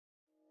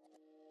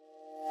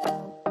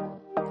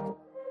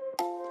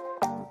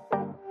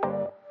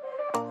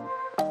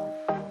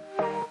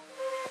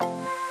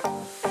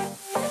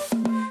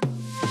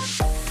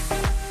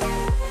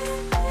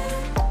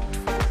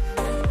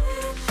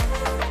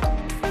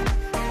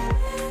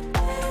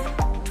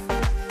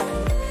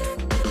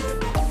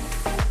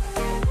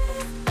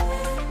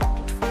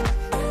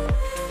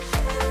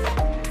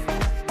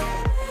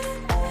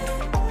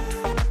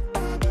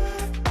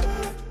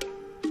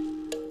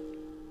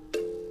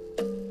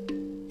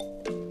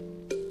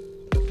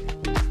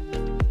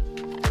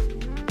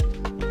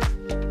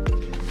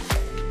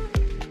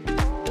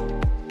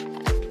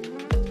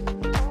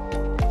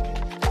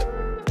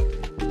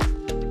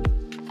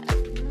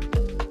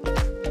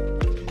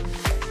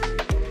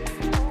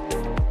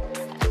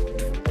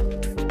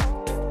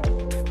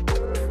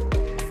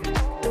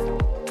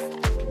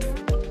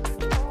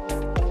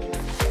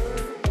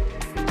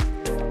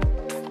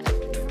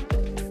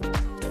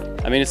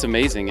mean, it's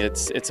amazing.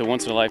 It's a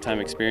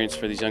once-in-a-lifetime experience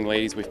for these young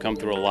ladies. We've come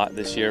through a lot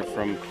this year,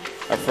 from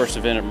our first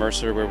event at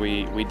Mercer, where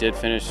we did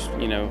finish,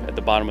 at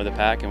the bottom of the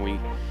pack, and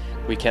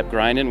we kept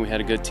grinding. We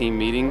had a good team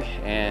meeting,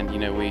 and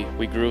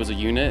we grew as a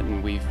unit,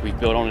 and we've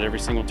built on it every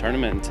single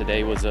tournament. And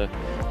today was a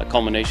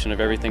culmination of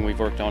everything we've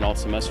worked on all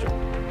semester.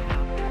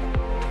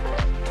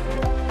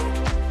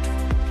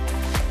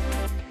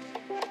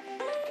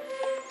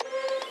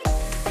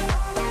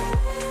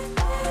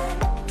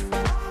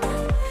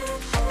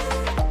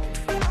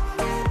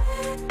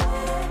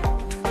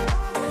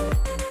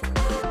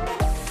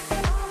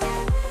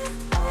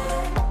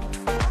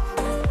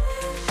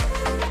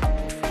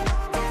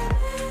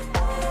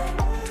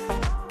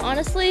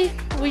 Honestly,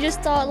 we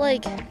just thought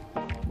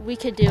we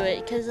could do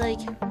it because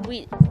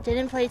we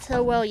didn't play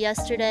so well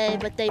yesterday,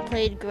 but they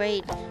played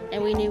great,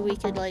 and we knew we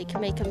could make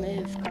a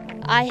move.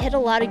 I hit a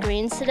lot of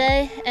greens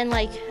today, and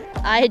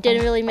I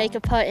didn't really make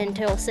a putt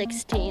until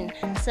 16,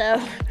 so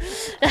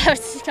that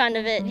was kind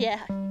of it, yeah.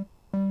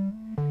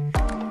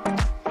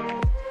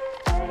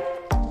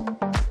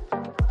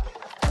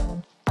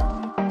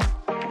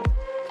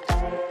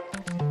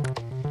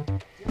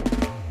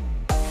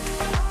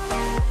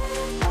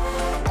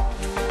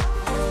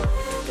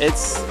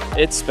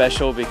 It's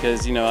special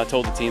because, I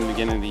told the team at the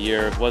beginning of the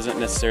year, it wasn't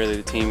necessarily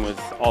the team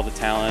with all the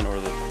talent or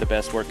the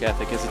best work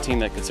ethic. It's a team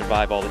that could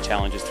survive all the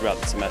challenges throughout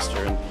the semester.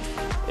 And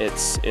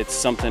it's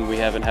something. We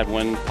haven't had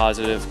one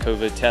positive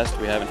COVID test.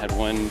 We haven't had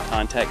one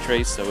contact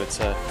trace. So it's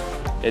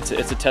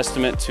a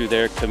testament to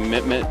their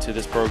commitment to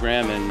this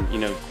program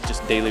and,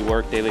 just daily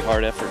work, daily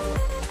hard effort.